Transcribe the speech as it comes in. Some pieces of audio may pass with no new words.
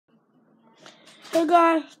Hey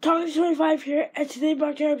guys, Talking25 here, and today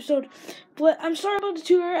back to our episode. But I'm sorry about the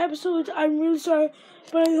 2 episodes. I'm really sorry,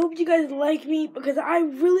 but I hope you guys like me because I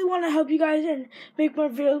really want to help you guys and make more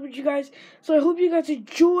videos with you guys. So I hope you guys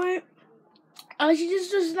enjoy. Actually,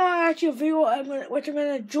 this is not actually a video which I'm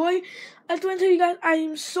gonna enjoy. I just want to tell you guys, I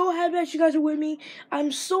am so happy that you guys are with me.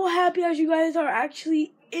 I'm so happy that you guys are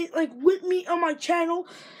actually with me on my channel.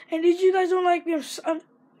 And if you guys don't like me,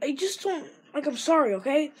 I just don't like. I'm sorry,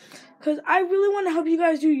 okay? Because I really want to help you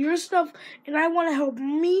guys do your stuff, and I want to help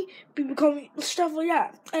me become stuff like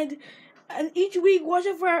that. And each week, watch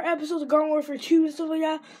out for our episodes of Gone Warfare 2 and stuff like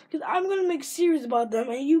that, because I'm going to make series about them,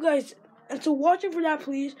 and you guys, and so watch out for that,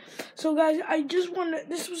 please. So guys, I just want to,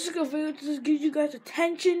 this was just a video to just give you guys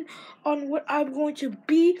attention on what I'm going to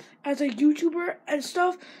be as a YouTuber and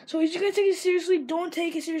stuff. So if you guys take it seriously, don't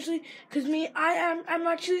take it seriously, because I'm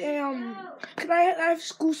actually, because I have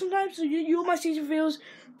school sometimes, so you might see some videos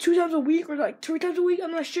 2 times a week or like 3 times a week.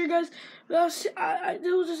 I'm not sure, guys. But this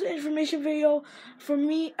was just an information video for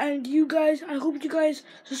me and you guys. I hope you guys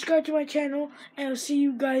subscribe to my channel, and I'll see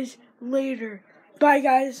you guys later. Bye,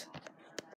 guys.